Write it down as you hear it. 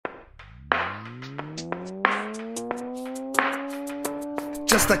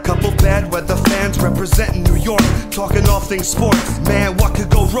Just a couple bad weather fans representing New York, talking all things sports. Man, what could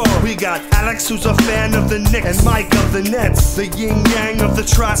go wrong? We got Alex, who's a fan of the Knicks, and Mike of the Nets. The yin-yang of the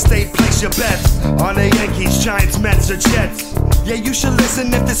tri-state, place your bets on the Yankees, Giants, Mets, or Jets. Yeah, you should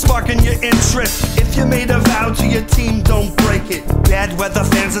listen if it's sparking your interest. If you made a vow to your team, don't break it. Bad weather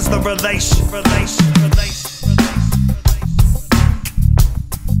fans is the relation.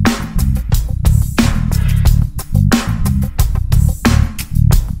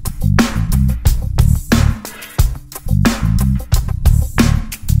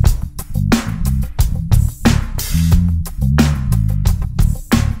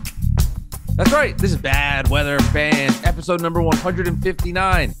 That's right. This is Bad Weather Fans, episode number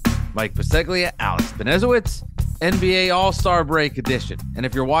 159. Mike Biseglia, Alex Benezowitz, NBA All-Star Break edition. And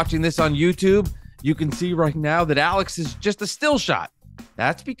if you're watching this on YouTube, you can see right now that Alex is just a still shot.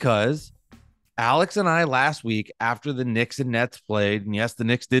 That's because Alex and I last week, after the Knicks and Nets played, and yes, the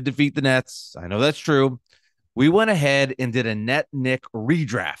Knicks did defeat the Nets. I know that's true. We went ahead and did a Net-Nick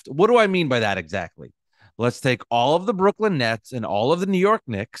redraft. What do I mean by that exactly? Let's take all of the Brooklyn Nets and all of the New York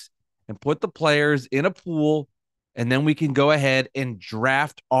Knicks and put the players in a pool, and then we can go ahead and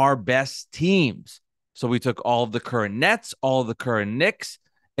draft our best teams. So we took all of the current Nets, all of the current Knicks,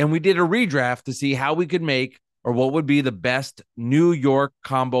 and we did a redraft to see how we could make or what would be the best New York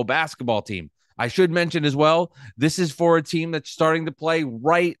combo basketball team. I should mention as well, this is for a team that's starting to play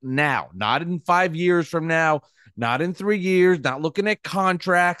right now, not in 5 years from now, not in 3 years, not looking at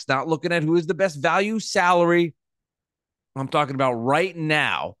contracts, not looking at who is the best value salary. I'm talking about right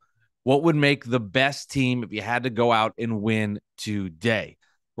now. What would make the best team if you had to go out and win today?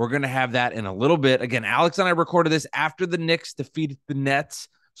 We're going to have that in a little bit. Again, Alex and I recorded this after the Knicks defeated the Nets,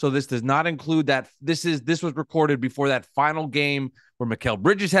 so this does not include that. This was recorded before that final game where Mikal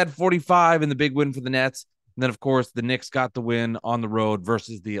Bridges had 45 and the big win for the Nets. And then, of course, the Knicks got the win on the road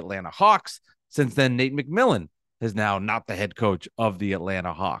versus the Atlanta Hawks. Since then, Nate McMillan is now not the head coach of the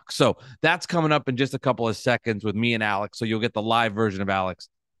Atlanta Hawks. So that's coming up in just a couple of seconds with me and Alex, so you'll get the live version of Alex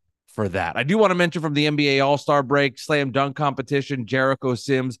for that. I do want to mention from the NBA All-Star Break slam dunk competition, Jericho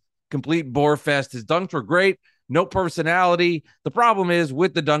Sims, complete bore fest. His dunks were great, no personality. The problem is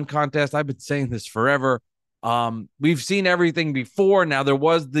with the dunk contest, I've been saying this forever. We've seen everything before. Now there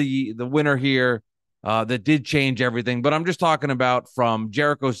was the winner here that did change everything, but I'm just talking about from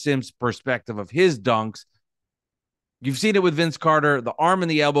Jericho Sims' perspective of his dunks. You've seen it with Vince Carter, the arm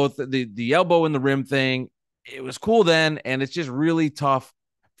and the elbow, the elbow in the rim thing. It was cool then, and it's just really tough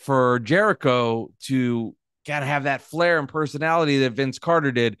for Jericho to kind of have that flair and personality that Vince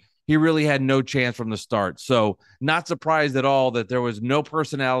Carter did. He really had no chance from the start. So not surprised at all that there was no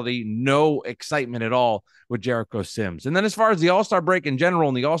personality, no excitement at all with Jericho Sims. And then as far as the All-Star break in general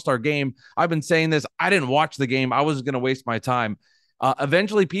and the All-Star game, I've been saying this. I didn't watch the game. I wasn't going to waste my time.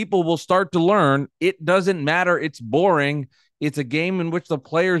 Eventually people will start to learn it doesn't matter. It's boring. It's a game in which the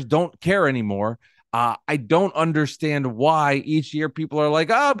players don't care anymore. I don't understand why each year people are like,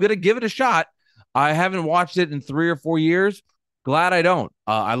 oh, I'm going to give it a shot. I haven't watched it in 3 or 4 years. Glad I don't.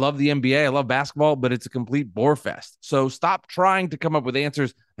 I love the NBA. I love basketball, but it's a complete bore fest. So stop trying to come up with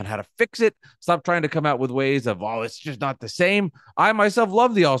answers on how to fix it. Stop trying to come out with ways of, oh, it's just not the same. I myself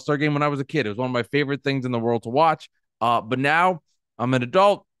loved the All-Star game when I was a kid. It was one of my favorite things in the world to watch. But now I'm an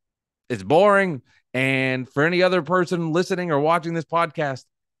adult. It's boring. And for any other person listening or watching this podcast,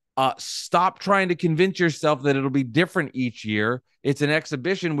 stop trying to convince yourself that it'll be different each year. It's an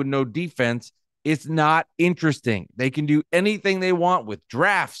exhibition with no defense. It's not interesting. They can do anything they want with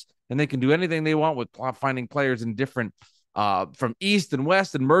drafts, and they can do anything they want with finding players in different from East and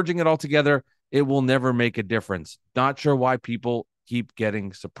West and merging it all together. It will never make a difference. Not sure why people keep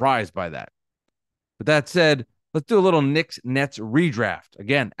getting surprised by that. But that said, let's do a little Knicks Nets redraft.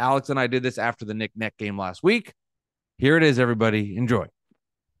 Again, Alex and I did this after the Knick-Net game last week. Here it is, everybody. Enjoy.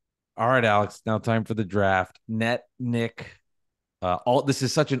 All right, Alex, now time for the draft. Nick. This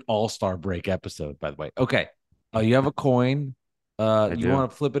is such an all-star break episode, by the way. Okay. You have a coin. You want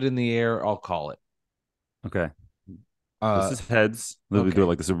to flip it in the air, I'll call it. Okay. This is heads. Let me do it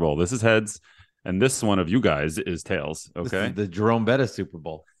like the Super Bowl. This is heads. And this one of you guys is tails. Okay. This is the Jerome Bettis Super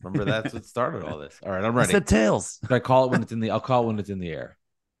Bowl. Remember that's what started all this. All right, I'm ready. I said tails. Should I call it when it's in the I'll call it when it's in the air.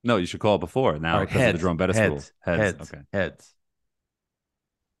 No, you should call it before. Now right, because of the Jerome Bettis rule. Heads. Okay. Heads.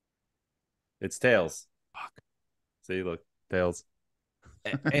 It's tails. Fuck. See, look, tails.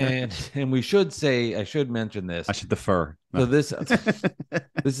 and we should say, I should mention this. I should defer. No. So this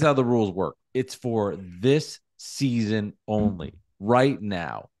is how the rules work. It's for this season only. Right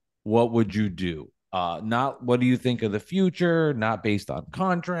now, what would you do? Not what do you think of the future? Not based on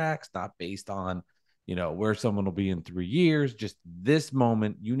contracts. Not based on where someone will be in 3 years. Just this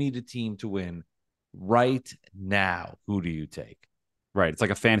moment, you need a team to win right now. Who do you take? Right. It's like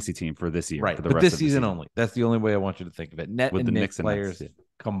a fantasy team for this year, Right. for the But rest this of the season season. only. That's the only way I want you to think of it. Net With and the Knicks Knicks and Nets. players Yeah.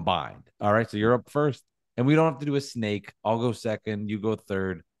 combined. All right. So you're up first. And we don't have to do a snake. I'll go second. You go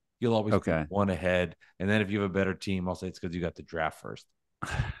third. You'll always be Okay. one ahead. And then if you have a better team, I'll say it's because you got the draft first.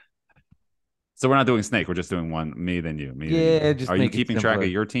 So we're not doing snake. We're just doing one, me, then you. Me, then Yeah, you. just Are you make it keeping track simpler.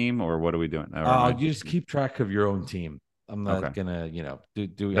 of your team or what are we doing? Or You just keep track of your own team. I'm not okay. gonna,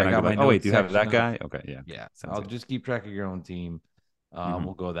 do. Then I I got go my like, oh, wait, notes do you have section that of. guy? Okay. Yeah. Yeah, Sounds I'll good. just keep track of your own team. Mhm.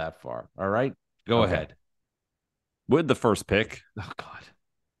 We'll go that far. All right, go Okay. ahead. With the first pick, Oh God,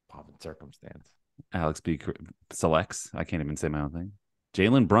 pomp and circumstance. Alex B selects. I can't even say my own thing.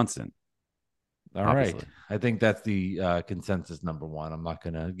 Jalen Brunson. All Obviously. right, I think that's the consensus number one. I'm not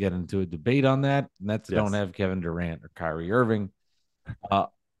gonna get into a debate on that. Nets don't Yes. have Kevin Durant or Kyrie Irving. Uh,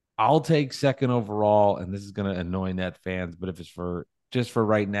 I'll take second overall, and this is gonna annoy Net fans, but if it's for just for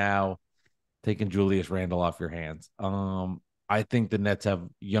right now, taking Julius Randle off your hands. I think the Nets have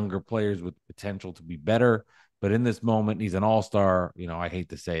younger players with potential to be better, but in this moment, he's an all-star. I hate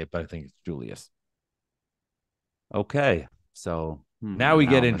to say it, but I think it's Julius. Okay. So Now we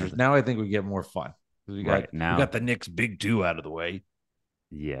now get I'm interest. gonna Now I think we get more fun. We got right we now. got the Knicks big two out of the way.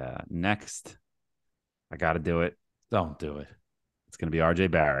 Yeah. Next, I got to do it. Don't do it. It's gonna be RJ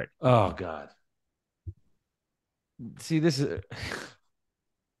Barrett. Oh God. See, this is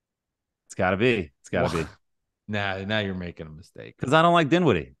It's got to be. It's got to be. now you're making a mistake. Because I don't like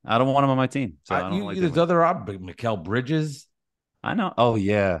Dinwiddie. I don't want him on my team. So I don't like There's Dinwiddie. other Mikal Bridges. I know. Oh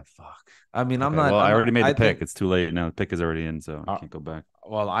yeah. Fuck. I mean, Okay. Well, I I'm not. already made the I pick. think. It's too late now. The pick is already in, so I can't go back.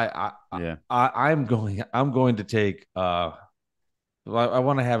 Well, Yeah. I'm going to take I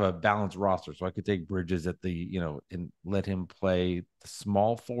want to have a balanced roster, so I could take Bridges at and let him play the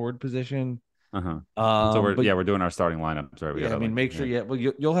small forward position. Uh-huh. So But we're doing our starting lineup. Sorry, we yeah, I gotta mean, make sure well,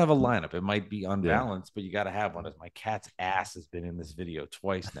 you'll have a lineup. It might be yeah. unbalanced, but you got to have one. As my cat's ass has been in this video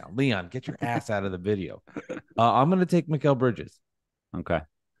twice now. Leon, get your ass out of the video. I'm going to take Mikal Bridges. Okay.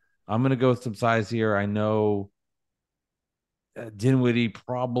 I'm going to go with some size here. I know Dinwiddie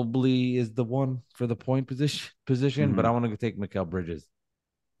probably is the one for the point position, but I want to take Mikal Bridges.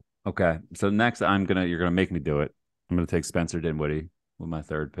 Okay. So next you're gonna make me do it. I'm gonna take Spencer Dinwiddie with my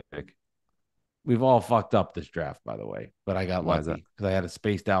third pick. We've all fucked up this draft, by the way, but I got Why is that? lucky because I had a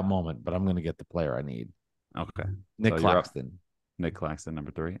spaced out moment, but I'm going to get the player I need. Okay. Nick So you're up. Claxton. Nick Claxton, number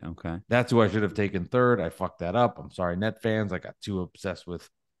 3. Okay. That's who I should have taken third. I fucked that up. I'm sorry, Net fans. I got too obsessed with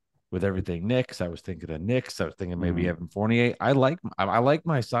everything Knicks. I was thinking of Knicks. I was thinking maybe Evan Fournier. I like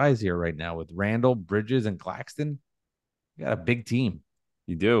my size here right now with Randall, Bridges, and Claxton. You got a big team.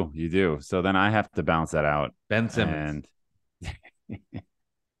 You do. So then I have to balance that out. Ben Simmons. And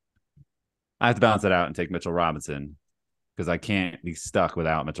I have to balance it out and take Mitchell Robinson because I can't be stuck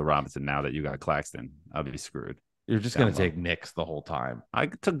without Mitchell Robinson now that you got Claxton. I'll be screwed. You're just going to take Knicks the whole time. I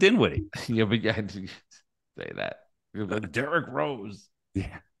took Dinwiddie. Yeah, but yeah, say that. You're like Derrick Rose.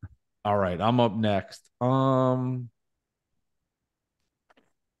 Yeah. All right, I'm up next.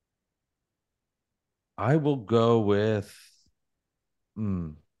 I will go with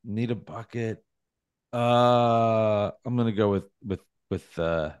need a bucket. I'm gonna go with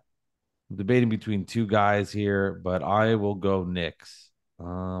debating between two guys here, but I will go Knicks.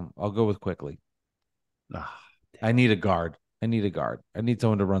 I'll go with quickly. I need a guard. I need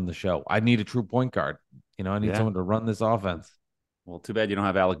someone to run the show. I need a true point guard. I need someone to run this offense. Well, too bad you don't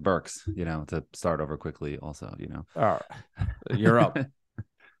have Alec Burks, to start over quickly also, All right. You're up.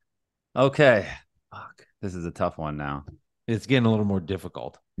 Okay. Fuck. This is a tough one now. It's getting a little more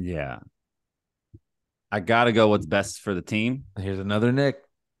difficult. Yeah. I got to go what's best for the team. Here's another Nick.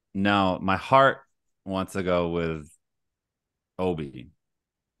 No, my heart wants to go with Obi,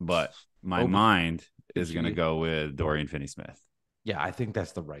 but my mind is going to go with Dorian Finney-Smith. Yeah, I think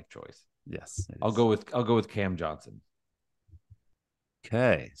that's the right choice. Yes. I'll go with Cam Johnson.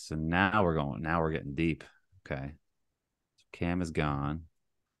 Okay, so now we're getting deep. Okay. So Cam is gone.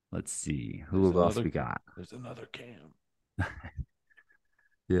 Let's see. Who else we got? There's another Cam.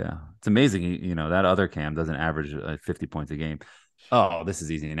 Yeah. It's amazing. That other Cam doesn't average 50 points a game. Oh, this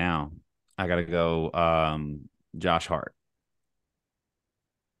is easy now. I got to go Josh Hart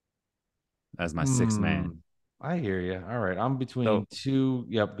as my sixth man. I hear you. All right. I'm between two.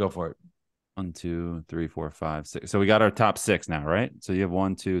 Yep. Go for it. 1, 2, 3, 4, 5, 6. So we got our top 6 now, right? So you have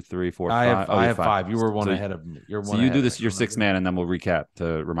 1, 2, 3, 4, 5. I have 5. You were one ahead of me. You're one. So you do this, your 6th man, and then we'll recap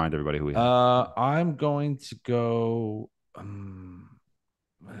to remind everybody who we have. I'm going to go. I'm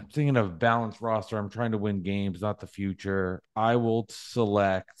thinking of balanced roster. I'm trying to win games, not the future. I will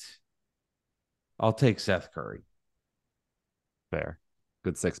select. I'll take Seth Curry. Fair.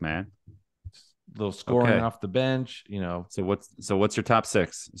 Good six man. Little scoring Okay. off the bench, you know. So what's your top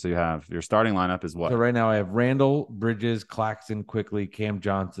six? So you have your starting lineup is what? So right now I have Randall, Bridges, Claxton, Quickly, Cam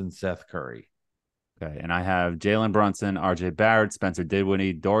Johnson, Seth Curry. Okay. And I have Jalen Brunson, RJ Barrett, Spencer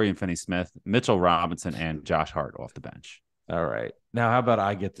Dinwiddie, Dorian Finney-Smith, Mitchell Robinson, and Josh Hart off the bench. All right. Now how about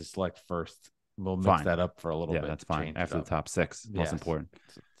I get to select first? We'll mix Fine. that up for a little Yeah, bit. that's fine. After the top six, most Yes. important.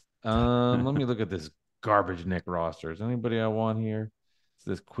 Let me look at this garbage Nick roster. Is anybody I want here? It's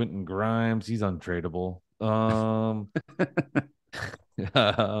this Quentin Grimes. He's untradeable.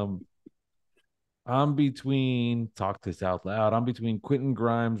 I'm between talk this out loud. I'm between Quentin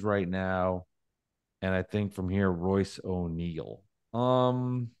Grimes right now, and I think from here Royce O'Neal.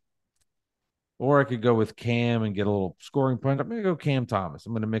 Or I could go with Cam and get a little scoring punch. I'm gonna go Cam Thomas.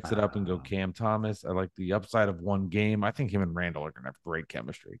 I'm gonna mix it up and go Cam Thomas. I like the upside of one game. I think him and Randall are gonna have great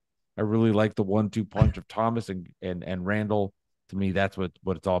chemistry. I really like the 1-2 punch of Thomas and Randall. To me, that's what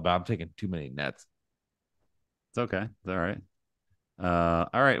it's all about. I'm taking too many Nets. It's okay. It's all right.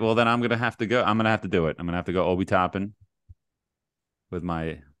 All right. Well, then I'm gonna have to go. I'm gonna have to do it. I'm gonna have to go Obi Toppin with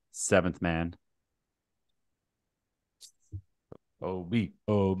my seventh man. OB.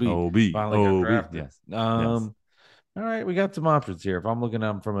 Finally got drafted. Yes. All right, we got some options here. If I'm looking at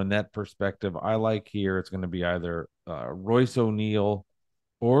them from a net perspective, I like here it's going to be either Royce O'Neal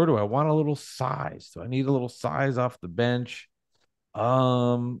or do I want a little size? Do I need a little size off the bench?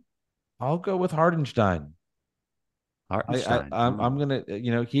 I'll go with Hardenstein. Hartenstein. I'm gonna,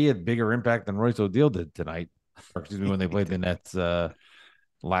 he had bigger impact than Royce O'Neal did tonight, or excuse me, when they played the Nets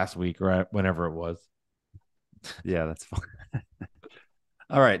last week or whenever it was. Yeah, that's fine.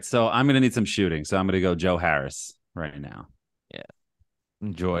 All right, so I'm gonna need some shooting, so I'm gonna go Joe Harris right now. Yeah,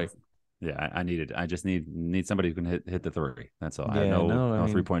 enjoy. Yeah, I need it. I just need somebody who can hit the three. That's all. Yeah, I have no I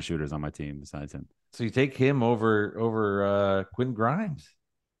mean, 3-point shooters on my team besides him. So you take him over Quentin Grimes.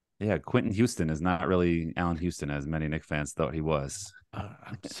 Yeah, Quentin Houston is not really Allen Houston as many Knicks fans thought he was.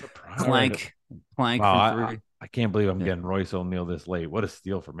 I'm surprised. Plank Wow, from three. I can't believe I'm getting Royce O'Neal this late. What a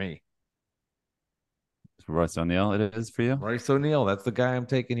steal for me. Royce O'Neal, it is for you. Royce O'Neal, that's the guy I'm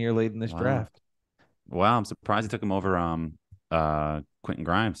taking here late in this draft. Wow, I'm surprised he took him over Quentin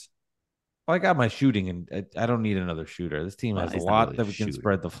Grimes. Well, I got my shooting, and I don't need another shooter. This team has a lot really that we can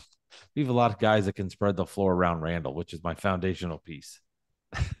spread the. We have a lot of guys that can spread the floor around Randall, which is my foundational piece.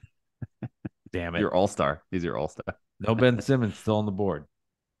 Damn it! Your all-star. He's your all-star. No Ben Simmons still on the board.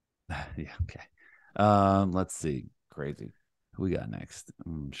 Yeah. Okay. Let's see. Crazy. Who we got next?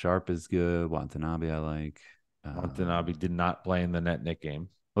 Sharp is good. Watanabe, I like. Watanabe did not play in the net Nick game.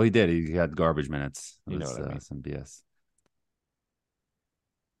 Well, he did. He had garbage minutes. You know what I mean? Some BS.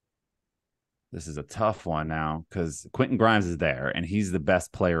 This is a tough one now because Quentin Grimes is there, and he's the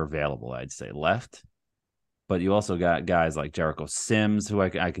best player available, I'd say, left. But you also got guys like Jericho Sims, who I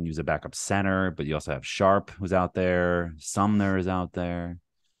can use a backup center. But you also have Sharp, who's out there. Sumner is out there.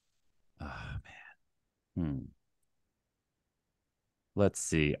 Oh, man. Let's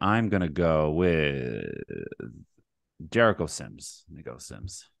see. I'm going to go with Jericho Sims. Let me go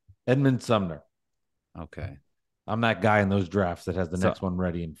Sims. Edmund Sumner. Okay. I'm that guy in those drafts that has the next one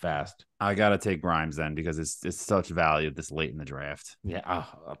ready and fast. I got to take Grimes then because it's such value this late in the draft. Yeah.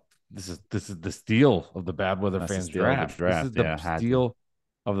 This is the steal of the bad weather fans draft. This is the steal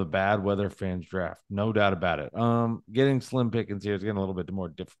of the bad weather fans draft. No doubt about it. Getting slim pickings here is getting a little bit more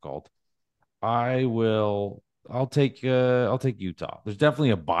difficult. I'll take Utah. There's definitely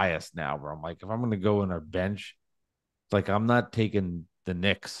a bias now where I'm like, if I'm going to go in our bench, it's like I'm not taking the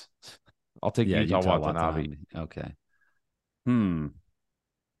Knicks. I'll take Utah Watanabe. Okay. All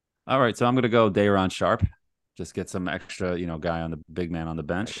right, so I'm going to go Day'Ron Sharp. Just get some extra, guy on the big man on the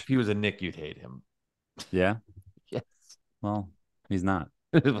bench. If he was a Knick, you'd hate him. Yeah. Yes. Well, he's not.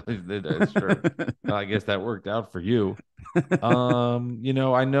 That's true. Well, I guess that worked out for you. I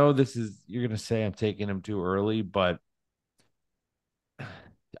know you're gonna say I'm taking him too early, but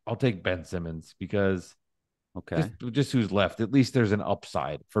I'll take Ben Simmons because just who's left. At least there's an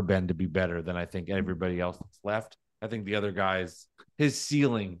upside for Ben to be better than I think everybody else that's left. I think the other guys, his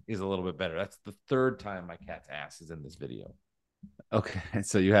ceiling is a little bit better. That's the third time my cat's ass is in this video. Okay,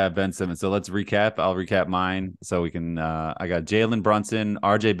 so you have Ben Simmons. So let's recap. I'll recap mine so we can. I got Jalen Brunson,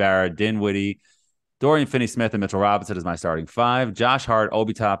 RJ Barrett, Dinwiddie, Dorian Finney-Smith, and Mitchell Robinson as my starting five. Josh Hart,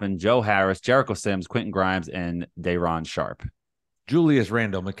 Obi Toppin, Joe Harris, Jericho Sims, Quentin Grimes, and Day'Ron Sharp. Julius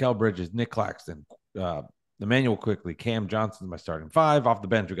Randle, Mikal Bridges, Nick Claxton, Emmanuel Quickly, Cam Johnson is my starting five. Off the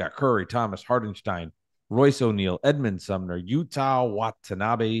bench, we got Curry, Thomas, Hardenstein, Royce O'Neal, Edmund Sumner, Utah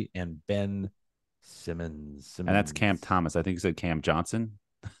Watanabe, and Ben Simmons. And that's Cam Thomas. I think you said Cam Johnson.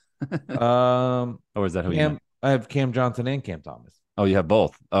 Or is that who you Cam. meant? I have Cam Johnson and Cam Thomas. Oh, you have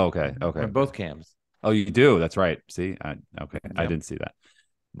both. Oh, okay. I Okay. have both Cams. Oh, you do. That's right. See, okay. I Yep. didn't see that.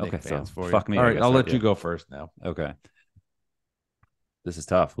 Okay, Nick so fans for you. fuck me. All I right, guess. I'll Right? let you Yeah. go first now. Okay. This is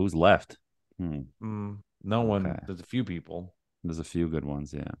tough. Who's left? No Okay. one. There's a few people. There's a few good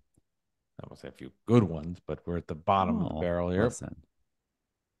ones. Yeah. I won't say a few good ones, but we're at the bottom of the Oh, barrel here. listen.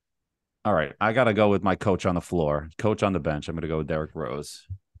 All right. I got to go with my coach on the floor, coach on the bench. I'm going to go with Derrick Rose.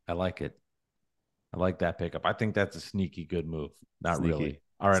 I like it. I like that pickup. I think that's a sneaky good move. Not Sneaky. really.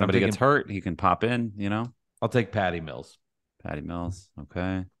 All right, Somebody I'm taking. gets hurt, he can pop in, you know? I'll take Patty Mills. Patty Mills.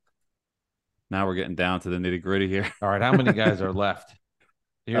 Okay. Now we're getting down to the nitty gritty here. All right, how many guys are left?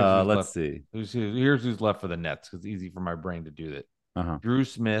 Let's left. see. Here's who's left for the Nets because it's easy for my brain to do that. Uh-huh. Drew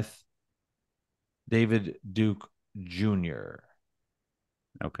Smith, David Duke Jr.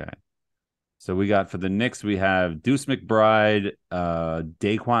 Okay. So we got for the Knicks, we have Deuce McBride,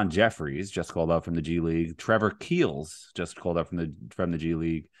 Daquan Jeffries, just called up from the G League, Trevor Keels, just called up from the G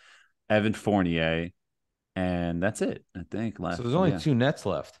League, Evan Fournier, and that's it, I think. Left. So there's only two Nets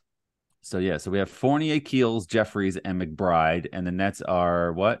left. So we have Fournier, Keels, Jeffries, and McBride, and the Nets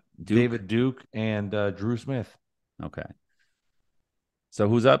are what? David Duke and Drew Smith. Okay. So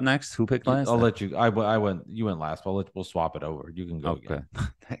who's up next? Who picked last? I'll let you. I went. You went last. We'll swap it over. You can go again.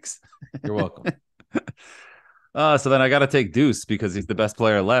 Thanks. You're welcome. So then I got to take Deuce because he's the best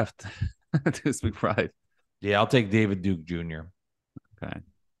player left. Deuce McBride. Yeah, I'll take David Duke Jr. Okay.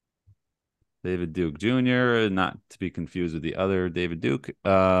 David Duke Jr., not to be confused with the other David Duke.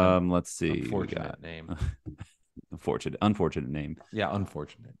 Let's see. Unfortunate name. Unfortunate name. Yeah,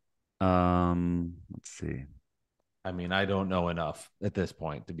 unfortunate. Let's see. I mean, I don't know enough at this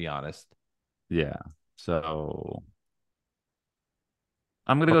point, to be honest. Yeah. So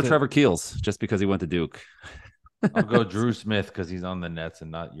I'm gonna go Trevor Keels just because he went to Duke. I'll go Drew Smith because he's on the Nets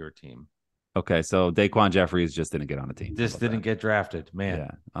and not your team. Okay, so Daquan Jeffries just didn't get on the team. Just didn't get drafted, man.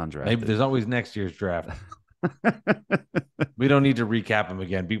 Yeah, undrafted. Maybe there's always next year's draft. We don't need to recap them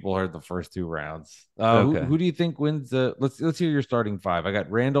again. People heard the first two rounds. Okay. Who do you think wins the? Let's hear your starting five. I got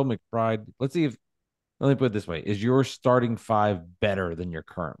Randall McBride. Let's see if. Let me put it this way: is your starting five better than your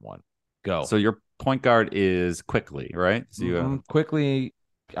current one? Go. So your point guard is Quickly, right? So you Quickly.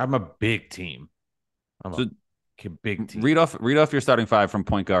 I'm a big team. I'm a big team. Read off your starting five from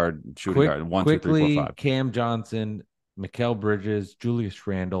point guard, shooting guard. 1, 2, 3, 4, 5. Cam Johnson, Mikal Bridges, Julius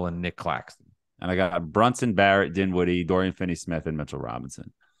Randle, and Nick Claxton. And I got Brunson, Barrett, Dinwiddie, Dorian Finney-Smith, and Mitchell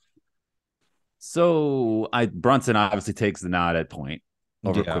Robinson. So Brunson obviously takes the nod at point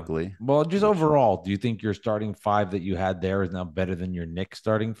over Quickly. Well, just overall, do you think your starting five that you had there is now better than your Knicks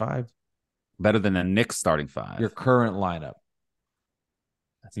starting five? Better than the Knicks starting five. Your current lineup.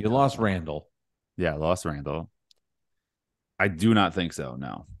 You lost Randall. Yeah, lost Randall. I do not think so.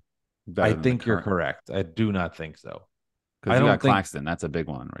 No. I think you're correct. I do not think so. Because you got Claxton. That's a big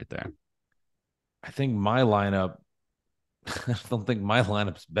one right there. I think my lineup, I don't think my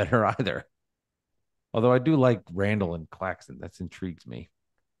lineup's better either. Although I do like Randall and Claxton. That intrigues me.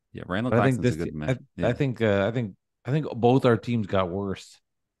 Yeah, Randall Claxton's a good man. I think both our teams got worse.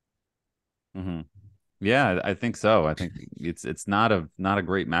 Mm-hmm. Yeah, I think so. I think it's not a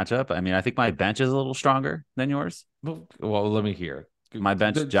great matchup. I mean, I think my bench is a little stronger than yours. Well, let me hear. My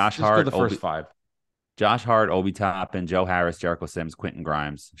bench: Josh Hart, the first five. Josh Hart, Obi Toppin, Joe Harris, Jericho Sims, Quentin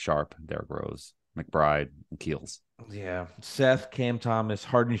Grimes, Sharp, Derrick Rose, McBride, and Keels. Yeah, Seth, Cam Thomas,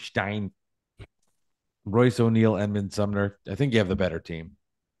 Hardenstein, Royce O'Neal, Edmund Sumner. I think you have the better team.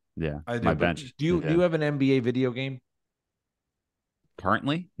 Yeah, my bench. Do you have an NBA video game?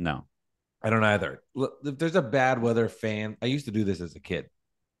 Currently, no. I don't either. Look, if there's a bad weather fan, I used to do this as a kid.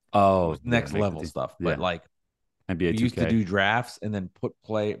 Oh, next level stuff. But like NBA we used to do drafts and then put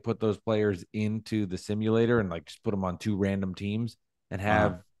those players into the simulator and like just put them on two random teams and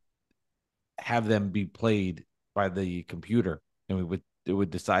have them be played by the computer, and it would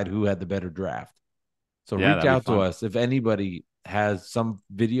decide who had the better draft. So reach out to us if anybody has some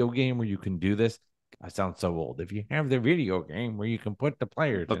video game where you can do this. I sound so old. If you have the video game where you can put the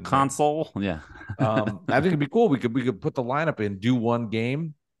players in console, I think it'd be cool. We could put the lineup in, do one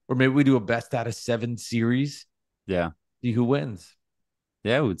game, or maybe we do a best out of 7 series. Yeah, see who wins.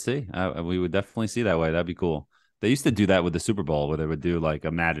 Yeah, we would see. We would definitely see that way. That'd be cool. They used to do that with the Super Bowl, where they would do like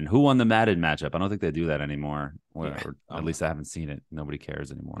a Madden. Who won the Madden matchup? I don't think they do that anymore. Or at least I haven't seen it. Nobody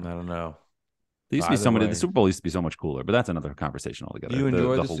cares anymore. I don't know. There used to be somebody. The Super Bowl used to be so much cooler, but that's another conversation altogether. You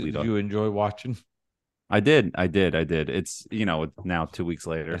enjoy this? Did you enjoy watching? I did. It's, now 2 weeks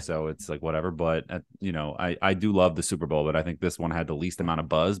later, so it's like whatever. But, I do love the Super Bowl, but I think this one had the least amount of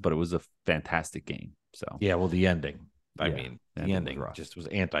buzz, but it was a fantastic game. So, yeah, well, the ending. I Yeah, mean, the the ending was ending rough. just was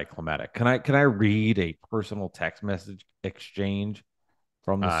anticlimactic. Can I read a personal text message exchange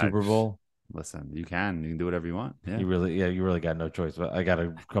from the Super Bowl? Listen, you can do whatever you want. Yeah, You really got no choice. But I got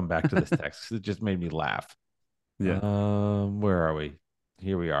to come back to this text. It just made me laugh. yeah. Where are we?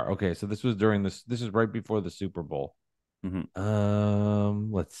 Here we are. Okay, so this was during this. This is right before the Super Bowl. Mhm.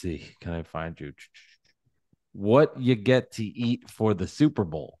 Let's see. Can I find you? What you get to eat for the Super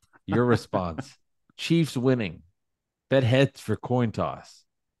Bowl? Your response: Chiefs winning. Bet heads for coin toss.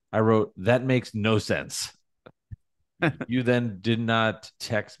 I wrote that makes no sense. You then did not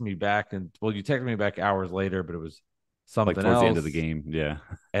text me back, and well, you texted me back hours later, but it was Like something towards the end else. of the game. Yeah.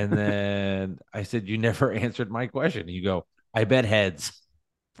 And then I said, you never answered my question. You go, I bet heads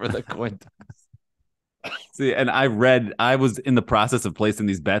for the coin toss. See, and I was in the process of placing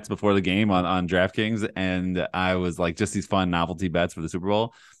these bets before the game on DraftKings, and I was like, just these fun novelty bets for the Super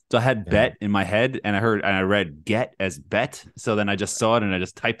Bowl. So I had bet in my head, and I read get as bet. So then I just saw it and I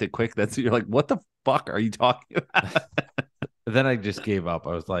just typed it quick. That's you're like, what the fuck are you talking about? Then I just gave up.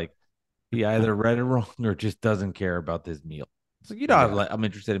 I was like, he either read it wrong or just doesn't care about this meal. So Yeah. I'm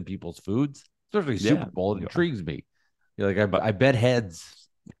interested in people's foods, especially Yeah. Super Bowl. It You are. intrigues me. You're like, But I bet heads.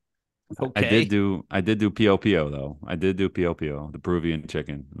 Okay, I did do POPO though. I did do POPO, the Peruvian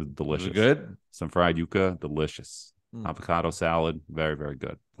chicken. It was was it delicious. good? Some fried yuca, delicious. Hmm. Avocado salad, very, very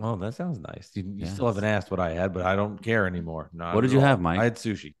good. Oh, that sounds nice. You still Yes. haven't asked what I had, but I don't care anymore. Not What did at you all. have, Mike? I had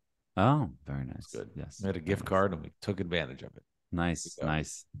sushi. Oh, very It's nice. good. Yes. I had a very gift nice. card and we took advantage of it. Nice, Go.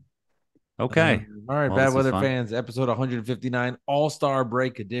 nice. Okay. All right, Well, Bad this was Weather fun. fans, episode 159, All-Star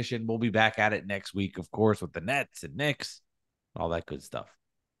Break Edition. We'll be back at it next week, of course, with the Nets and Knicks, all that good stuff.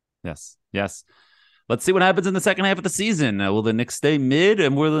 Yes. Yes. Let's see what happens in the second half of the season. Will the Knicks stay mid,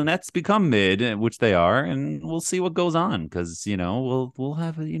 and will the Nets become mid, which they are, and we'll see what goes on because we'll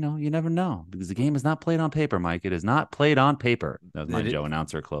have you never know because the game is not played on paper, Mike. It is not played on paper. That was my Joe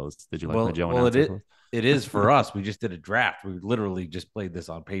announcer close. Did you like my Joe announcer close? It is for us. We just did a draft. We literally just played this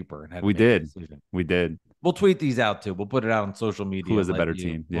on paper and had to We make a did. decision. We did. We'll tweet these out too. We'll put it out on social media. Who is a better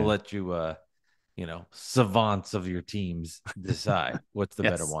team? We'll let you savants of your teams decide what's the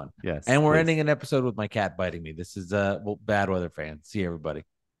better one. Yes. And we're ending an episode with my cat biting me. This is Bad Weather fans. See everybody.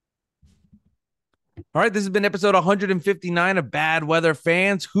 All right, this has been episode 159 of Bad Weather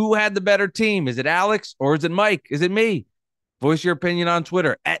Fans. Who had the better team? Is it Alex or is it Mike? Is it me? Voice your opinion on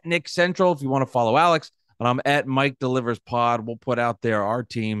Twitter at Nick Central if you want to follow Alex. And I'm at Mike Delivers Pod. We'll put out there our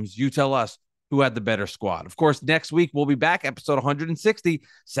teams. You tell us who had the better squad. Of course, next week we'll be back, episode 160,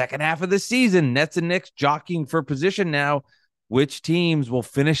 second half of the season. Nets and Knicks jockeying for position now. Which teams will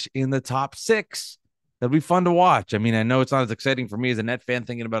finish in the top 6? That'll be fun to watch. I mean, I know it's not as exciting for me as a Net fan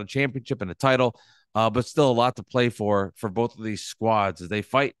thinking about a championship and a title, but still a lot to play for both of these squads as they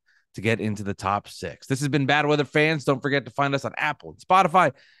fight to get into the top 6. This has been Bad Weather Fans. Don't forget to find us on Apple and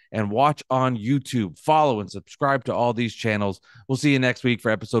Spotify and watch on YouTube. Follow and subscribe to all these channels. We'll see you next week for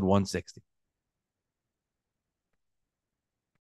episode 160.